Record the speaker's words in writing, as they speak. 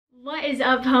What is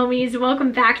up, homies?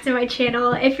 Welcome back to my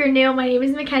channel. If you're new, my name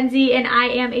is Mackenzie and I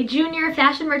am a junior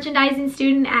fashion merchandising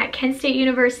student at Kent State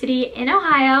University in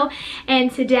Ohio,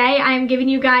 and today I am giving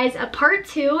you guys a part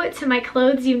 2 to my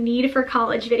clothes you need for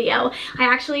college video. I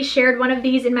actually shared one of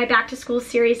these in my back to school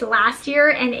series last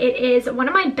year and it is one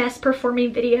of my best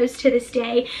performing videos to this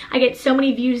day. I get so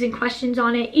many views and questions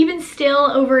on it even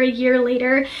still over a year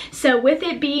later. So with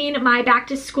it being my back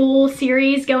to school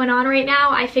series going on right now,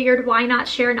 I figured why not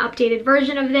share an updated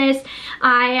version of this.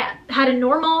 I had a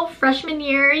normal freshman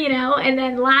year, and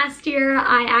then last year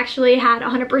I actually had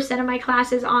 100% of my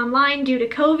classes online due to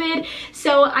COVID.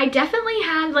 So I definitely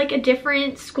had like a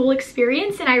different school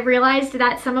experience, and I realized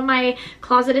that some of my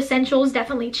closet essentials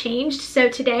definitely changed. So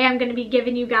today I'm going to be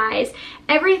giving you guys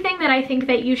everything that I think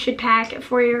that you should pack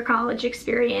for your college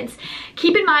experience.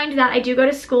 Keep in mind that I do go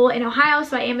to school in Ohio,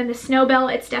 so I am in the snow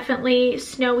belt. It's definitely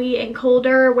snowy and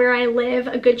colder where I live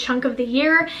a good chunk of the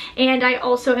year. And I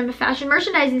also am a fashion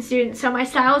merchandising student, so my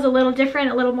style is a little different,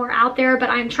 a little more out there,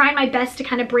 but I'm trying my best to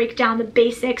kind of break down the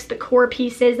basics, the core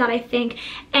pieces that I think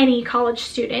any college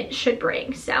student should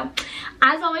bring. So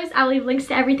as always, I'll leave links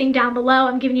to everything down below.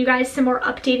 I'm giving you guys some more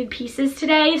updated pieces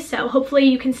today, so hopefully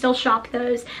you can still shop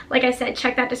those. Like I said,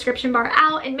 check that description bar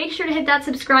out and make sure to hit that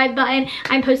subscribe button.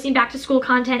 I'm posting back to school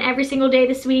content every single day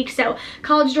this week, so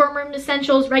college dorm room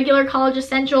essentials, regular college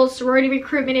essentials, sorority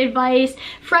recruitment advice,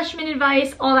 freshman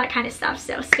advice, all that kind of stuff.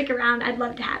 So stick around, I'd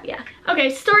love to have you. Okay,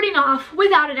 starting off,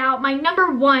 without a doubt, my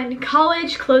 #1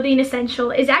 college clothing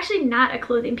essential is actually not a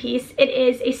clothing piece. It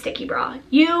is a sticky bra.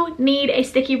 You need a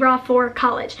sticky bra for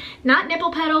college. Not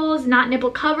nipple pedals, not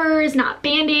nipple covers, not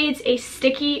band-aids, a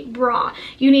sticky bra.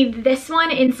 You need this one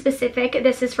in specific.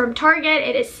 This is from Target.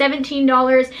 It is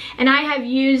 $17, and I have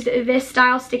used this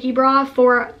style sticky bra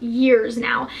for years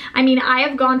now. I mean, I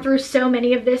have gone through so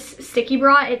many of this sticky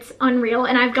bra, it's unreal,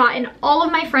 and I've gotten all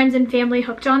of my friends and family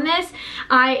hooked on this.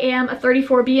 I am a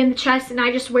 34B in the chest, and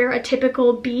I just wear a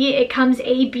typical B. It comes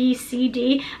A, B, C,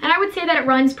 D, and I would say that it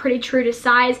runs pretty true to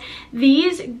size.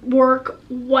 These work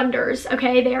wonders,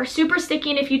 okay? They are super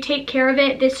sticky, and if you take care of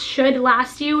it, this should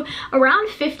last you around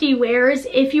 50 wears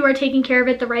if you are taking care of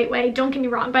it the right way. Don't get me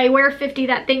wrong, by wear 50,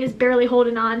 that thing is barely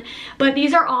holding on, but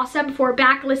these are awesome for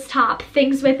backless top,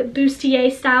 things with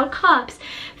bustier style cups,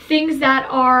 things that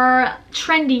are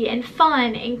trendy and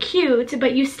fun and cute,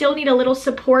 but you still need a little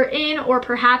support in, or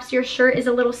perhaps your shirt is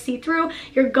a little see-through.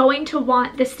 You're going to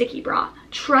want the sticky bra.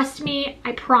 Trust me,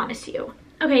 I promise you.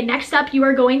 Okay, next up, you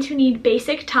are going to need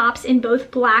basic tops in both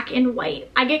black and white.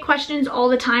 I get questions all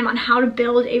the time on how to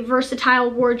build a versatile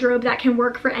wardrobe that can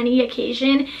work for any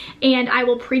occasion, and I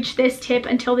will preach this tip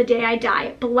until the day I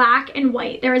die. Black and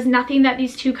white. There is nothing that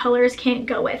these two colors can't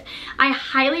go with. I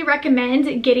highly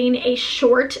recommend getting a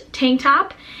short tank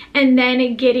top and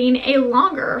then getting a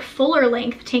longer, fuller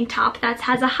length tank top that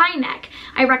has a high neck.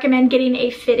 I recommend getting a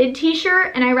fitted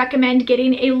t-shirt, and I recommend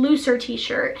getting a looser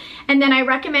t-shirt. And then I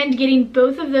recommend getting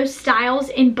both of those styles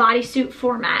in bodysuit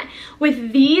format.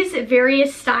 With these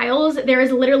various styles, there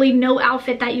is literally no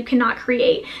outfit that you cannot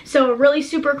create. So a really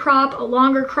super crop, a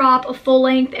longer crop, a full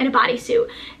length, and a bodysuit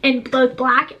in both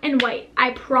black and white.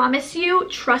 I promise you,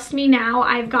 trust me now,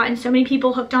 I've gotten so many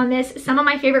people hooked on this. Some of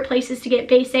my favorite places to get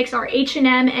basics are H&M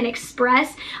and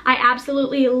Express. I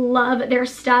absolutely love their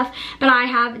stuff, but I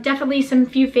have definitely some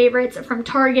few favorites from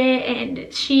Target and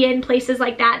Shein, places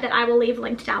like that I will leave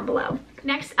linked down below.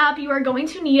 Next up, you are going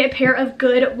to need a pair of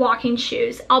good walking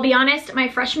shoes. I'll be honest, my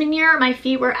freshman year, my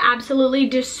feet were absolutely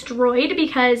destroyed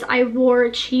because I wore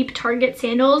cheap Target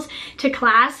sandals to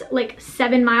class, like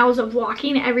 7 miles of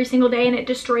walking every single day, and it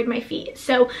destroyed my feet.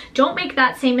 So don't make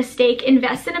that same mistake.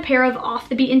 Invest in a pair of off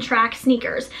the beaten track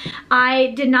sneakers.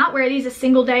 I did not wear these a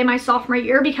single day my sophomore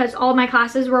year because all my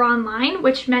classes were online,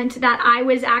 which meant that I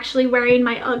was actually wearing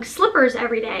my UGG slippers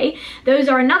every day. Those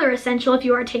are another essential if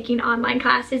you are taking online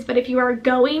classes, but if you are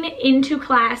going into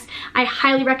class, I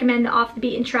highly recommend the off the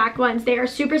beaten track ones. They are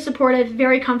super supportive,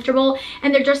 very comfortable,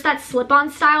 and they're just that slip-on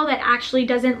style that actually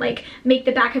doesn't like make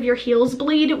the back of your heels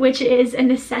bleed, which is a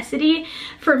necessity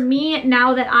for me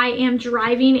now that I am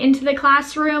driving into the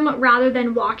classroom rather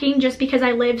than walking, just because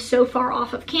I live so far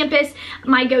off of campus.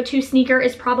 My go-to sneaker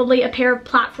is probably a pair of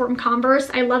platform Converse.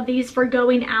 I love these for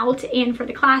going out and for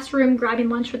the classroom, grabbing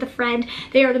lunch with a friend.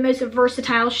 They are the most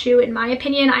versatile shoe in my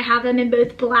opinion. I have them in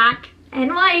both black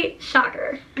and white,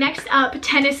 shocker. Next up,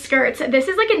 tennis skirts. This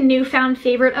is like a newfound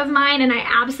favorite of mine and I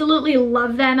absolutely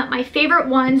love them. My favorite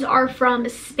ones are from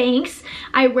Spanx.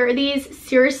 I wear these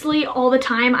seriously all the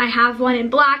time. I have one in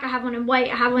black, I have one in white,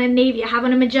 I have one in navy, I have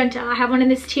one in magenta, I have one in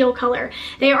this teal color.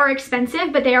 They are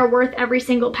expensive, but they are worth every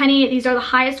single penny. These are the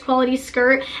highest quality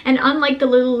skirt, and unlike the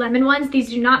Lululemon ones, these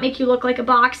do not make you look like a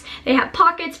box. They have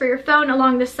pockets for your phone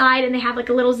along the side, and they have like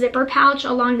a little zipper pouch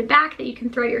along the back that you can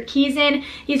throw your keys in.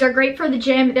 These are great for the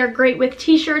gym. They're great with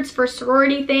t-shirts for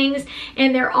sorority things,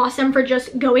 and they're awesome for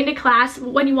just going to class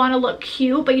when you want to look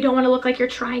cute, but you don't want to look like you're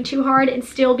trying too hard and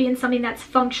still be in something that's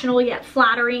functional yet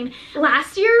flattering.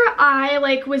 Last year, I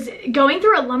was going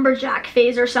through a lumberjack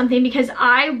phase or something because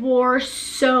I wore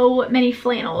so many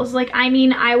flannels. I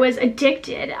mean, I was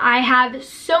addicted. I have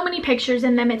so many pictures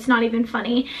in them, it's not even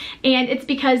funny, and it's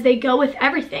because they go with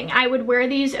everything. I would wear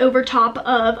these over top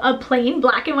of a plain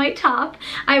black and white top.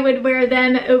 I would wear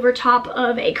them over top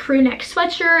of a crew neck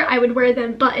sweatshirt. I would wear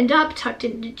them buttoned up, tucked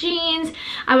into jeans.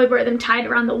 I would wear them tied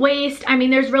around the waist. I mean,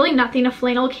 there's really nothing a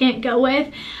flannel can't go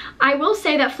with. I will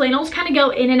say that flannels kind of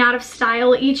go in and out of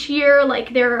style each year.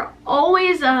 They're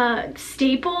always a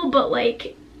staple, but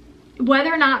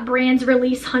whether or not brands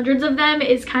release hundreds of them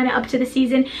is kind of up to the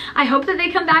season. I hope that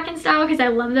they come back in style because I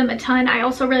love them a ton. I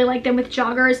also really like them with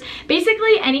joggers.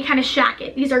 Basically any kind of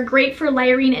shacket. These are great for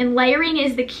layering, and layering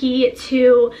is the key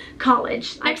to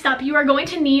college. Next up, you are going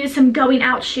to need some going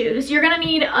out shoes. You're going to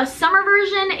need a summer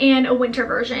version and a winter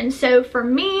version. So for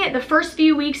me, the first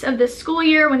few weeks of the school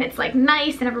year when it's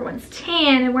nice and everyone's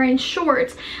tan and wearing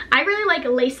shorts, I really like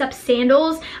lace-up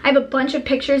sandals. I have a bunch of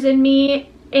pictures in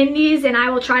these, and I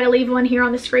will try to leave one here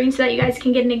on the screen so that you guys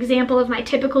can get an example of my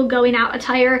typical going out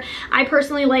attire. I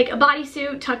personally like a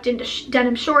bodysuit tucked into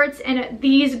denim shorts, and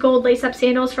these gold lace-up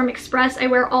sandals from Express I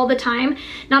wear all the time.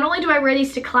 Not only do I wear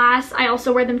these to class, I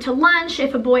also wear them to lunch.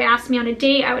 If a boy asked me on a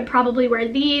date, I would probably wear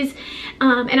these,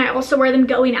 and I also wear them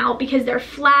going out because they're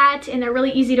flat and they're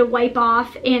really easy to wipe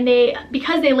off, and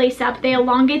because they lace up, they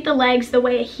elongate the legs the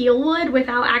way a heel would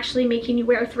without actually making you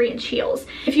wear 3-inch heels.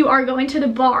 If you are going to the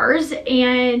bars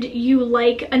and you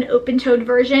like an open-toed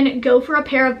version, go for a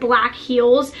pair of black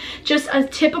heels, just a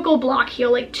typical block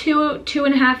heel,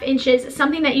 2.5 inches,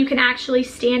 something that you can actually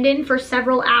stand in for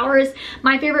several hours.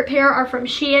 My favorite pair are from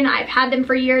Shein. I've had them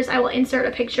for years. I will insert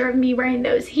a picture of me wearing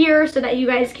those here so that you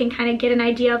guys can kind of get an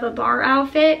idea of a bar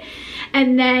outfit.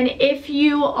 And then if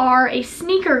you are a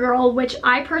sneaker girl, which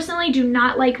I personally do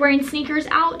not like wearing sneakers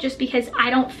out just because I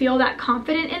don't feel that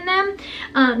confident in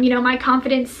them. You know, my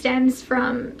confidence stems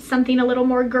from something a little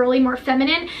more girly, more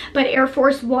feminine, but Air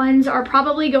Force Ones are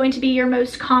probably going to be your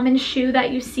most common shoe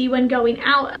that you see when going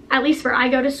out, at least where I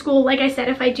go to school. Like I said,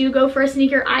 if I do go for a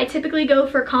sneaker, I typically go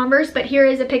for Converse, but here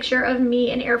is a picture of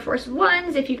me in Air Force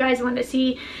Ones if you guys want to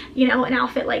see, you know, an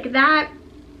outfit like that.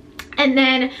 And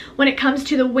then when it comes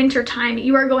to the winter time,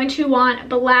 you are going to want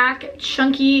black,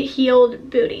 chunky heeled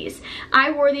booties.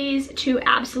 I wore these to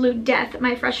absolute death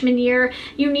my freshman year.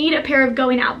 You need a pair of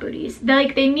going out booties.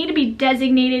 They need to be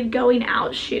designated going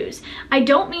out shoes. I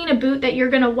don't mean a boot that you're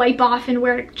gonna wipe off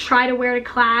and try to wear to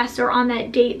class or on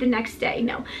that date the next day.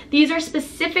 No, these are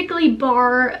specifically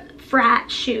bar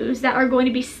frat shoes that are going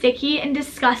to be sticky and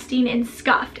disgusting and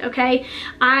scuffed, okay?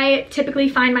 I typically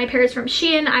find my pairs from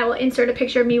Shein. I will insert a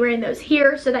picture of me wearing those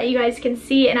here so that you guys can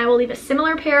see, and I will leave a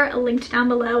similar pair linked down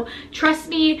below. Trust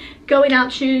me, going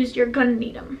out shoes, you're gonna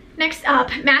need them. Next up,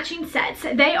 matching sets.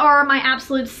 They are my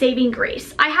absolute saving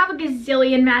grace. I have a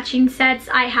gazillion matching sets.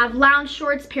 I have lounge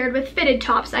shorts paired with fitted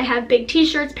tops. I have big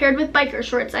t-shirts paired with biker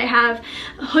shorts. I have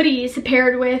hoodies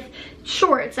paired with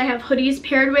shorts. I have hoodies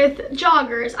paired with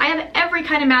joggers. I have every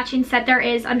kind of matching set there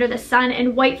is under the sun,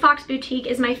 and White Fox Boutique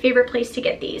is my favorite place to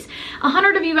get these.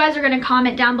 100 of you guys are going to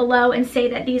comment down below and say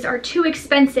that these are too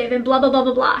expensive and blah blah blah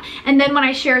blah blah, and then when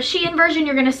I share a Shein version,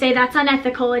 you're going to say that's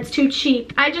unethical, it's too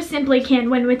cheap. I just simply can't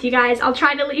win with you guys. I'll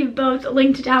try to leave both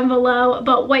linked down below,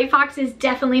 but White Fox is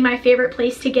definitely my favorite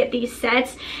place to get these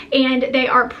sets, and they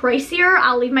are pricier.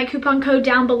 I'll leave my coupon code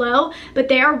down below, but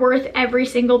they are worth every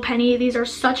single penny. These are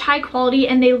such high quality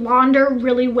and they launder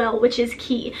really well, which is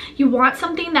key. You want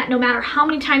something that no matter how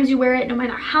many times you wear it, no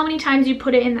matter how many times you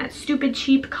put it in that stupid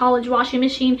cheap college washing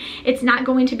machine, it's not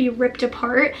going to be ripped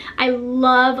apart. I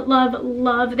love, love,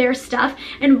 love their stuff.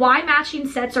 And why matching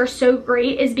sets are so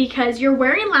great is because you're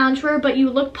wearing loungewear, but you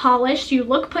look polished, you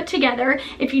look put together.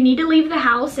 If you need to leave the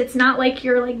house, it's not like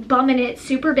you're bumming it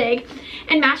super big.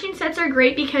 And matching sets are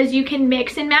great because you can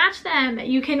mix and match them.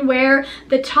 You can wear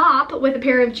the top with a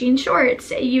pair of jean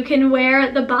shorts. You can can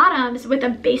wear the bottoms with a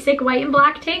basic white and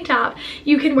black tank top.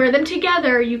 You can wear them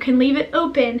together. You can leave it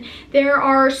open. There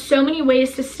are so many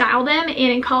ways to style them, and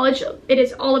in college it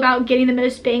is all about getting the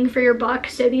most bang for your buck.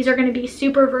 So these are going to be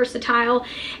super versatile.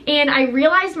 And I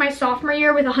realized my sophomore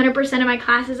year with 100% of my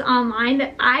classes online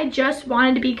that I just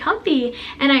wanted to be comfy,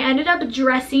 and I ended up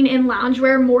dressing in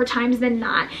loungewear more times than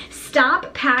not.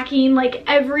 Stop packing like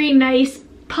every nice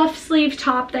puff sleeve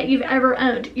top that you've ever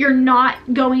owned. You're not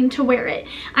going to wear it.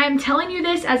 I'm telling you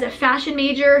this as a fashion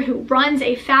major who runs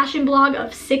a fashion blog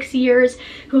of 6 years,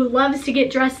 who loves to get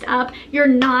dressed up. You're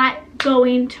not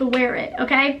going to wear it,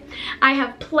 okay? I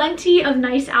have plenty of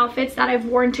nice outfits that I've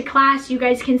worn to class. You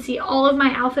guys can see all of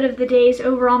my outfit of the days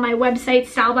over on my website,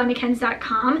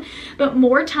 styledbymckenz.com, but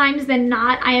more times than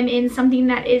not, I am in something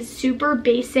that is super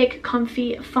basic,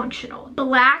 comfy, functional.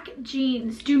 Black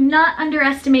jeans. Do not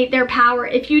underestimate their power.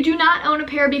 If you do not own a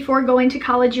pair before going to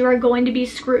college, you are going to be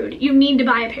screwed. You need to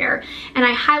buy a pair, and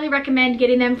I highly recommend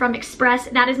getting them from Express.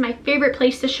 That is my favorite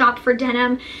place to shop for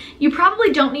denim. You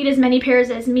probably don't need as many pairs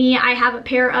as me. I have a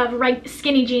pair of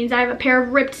skinny jeans, I have a pair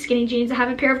of ripped skinny jeans, I have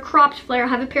a pair of cropped flare, I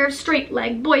have a pair of straight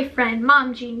leg, boyfriend,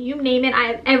 mom jean, you name it. I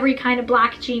have every kind of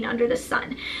black jean under the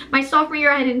sun. My sophomore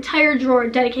year I had an entire drawer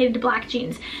dedicated to black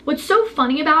jeans. What's so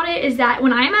funny about it is that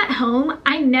when I'm at home,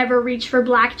 I never reach for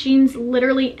black jeans,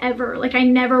 literally ever. Like, I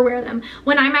never wear them.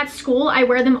 When I'm at school, I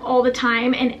wear them all the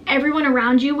time, and everyone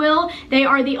around you will. They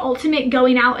are the ultimate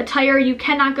going out attire. You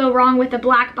cannot go wrong with a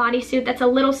black bodysuit that's a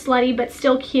little slutty but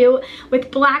still cute,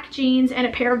 with black jeans and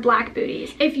a pair of black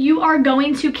booties. If you are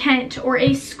going to Kent or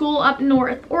a school up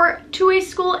north or to a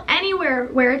school anywhere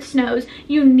where it snows,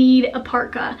 you need a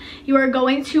parka. You are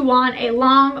going to want a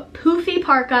long poofy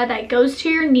parka that goes to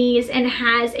your knees and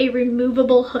has a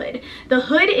removable hood. The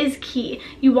hood is key.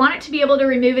 You want it to be able to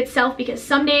remove itself, because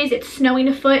some days it's snowing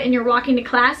a foot and you're walking to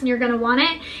class and you're gonna want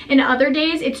it, and other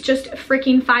days it's just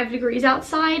freaking 5 degrees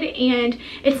outside and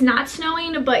it's not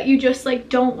snowing, but you just like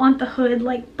don't want the hood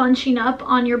like bunching up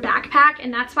on your backpack,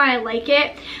 and that's why I like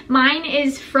it. Mine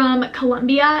is from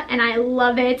Columbia and I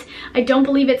love it. I don't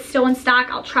believe it's still in stock.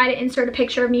 I'll try to insert a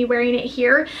picture of me wearing it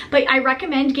here, but I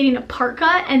recommend getting a parka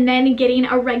and then getting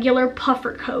a regular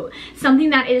puffer coat. Something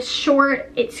that is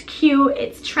short, it's cute,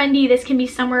 it's trendy. This can be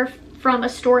somewhere from a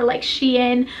store like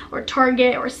Shein or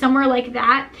Target or somewhere like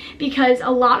that, because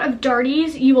a lot of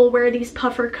darties you will wear these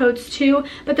puffer coats too,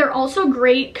 but they're also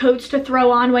great coats to throw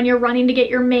on when you're running to get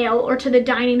your mail or to the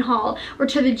dining hall or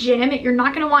to the gym. You're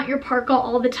not going to want your parka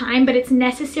all the time, but it's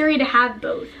necessary to have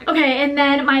both. Okay, and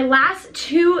then my last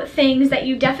two things that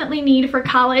you definitely need for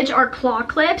college are claw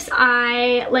clips.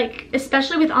 I, like,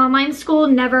 especially with online school,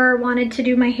 never wanted to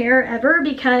do my hair ever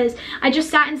because I just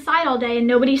sat inside all day and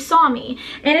nobody saw me.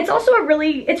 And it's also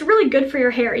it's really good for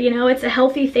your hair, you know. It's a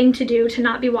healthy thing to do, to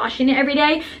not be washing it every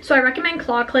day. So I recommend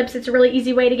claw clips. It's a really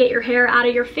easy way to get your hair out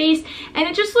of your face, and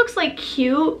it just looks like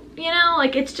cute, you know,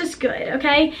 like it's just good,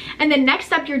 okay? And then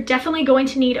next up, you're definitely going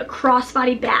to need a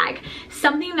crossbody bag,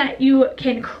 something that you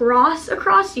can cross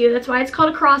across you. That's why it's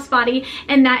called a crossbody,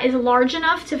 and that is large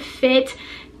enough to fit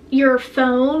your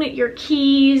phone, your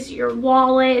keys, your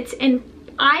wallet, and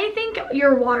I think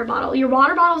your water bottle. Your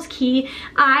water bottle is key.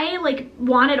 I like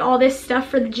wanted all this stuff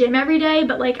for the gym every day,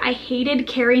 but like I hated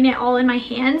carrying it all in my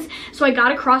hands. So I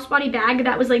got a crossbody bag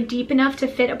that was like deep enough to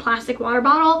fit a plastic water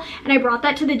bottle, and I brought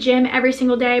that to the gym every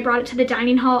single day. I brought it to the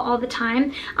dining hall all the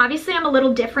time. Obviously I'm a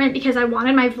little different because I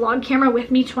wanted my vlog camera with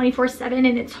me 24/7,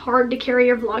 and it's hard to carry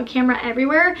your vlog camera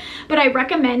everywhere, but I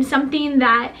recommend something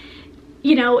that,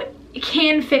 you know,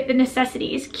 can fit the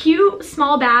necessities. Cute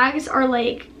small bags are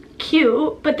like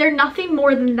cute, but they're nothing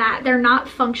more than that. They're not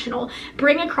functional.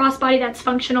 Bring a crossbody that's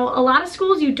functional. A lot of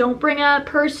schools you don't bring a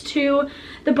purse to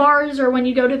the bars or when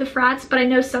you go to the frats, but I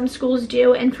know some schools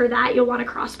do, and for that you'll want a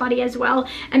crossbody as well.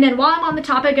 And then while I'm on the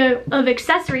topic of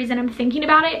accessories and I'm thinking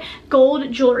about it,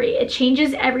 gold jewelry. It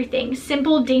changes everything.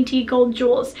 Simple, dainty gold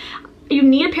jewels. You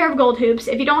need a pair of gold hoops.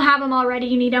 If you don't have them already,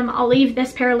 you need them. I'll leave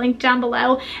this pair linked down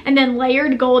below. And then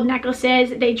layered gold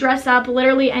necklaces. They dress up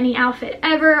literally any outfit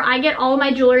ever. I get all of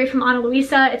my jewelry from Ana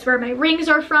Luisa. It's where my rings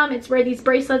are from. It's where these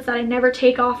bracelets that I never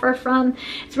take off are from.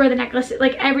 It's where the necklace,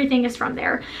 like everything is from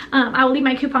there. I will leave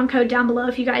my coupon code down below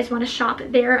if you guys want to shop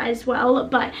there as well.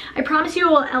 But I promise you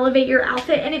it will elevate your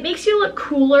outfit, and it makes you look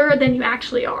cooler than you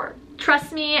actually are.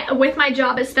 Trust me, with my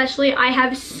job especially, I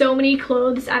have so many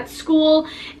clothes at school,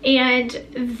 and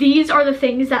these are the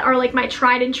things that are like my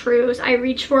tried and trues. I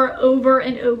reach for over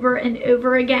and over and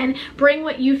over again. Bring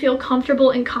what you feel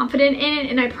comfortable and confident in,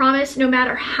 and I promise no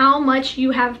matter how much you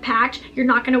have packed, you're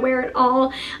not going to wear it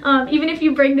all. Even if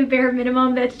you bring the bare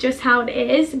minimum, that's just how it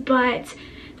is. But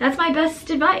that's my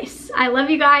best advice. I love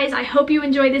you guys. I hope you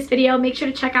enjoyed this video. Make sure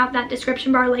to check out that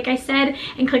description bar like I said,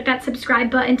 and click that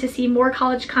subscribe button to see more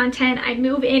college content. I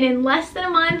move in less than a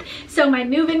month, so my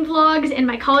move-in vlogs and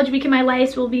my college week in my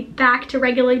life will be back to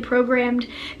regularly programmed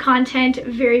content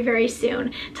very, very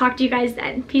soon. Talk to you guys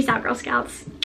then. Peace out, Girl Scouts.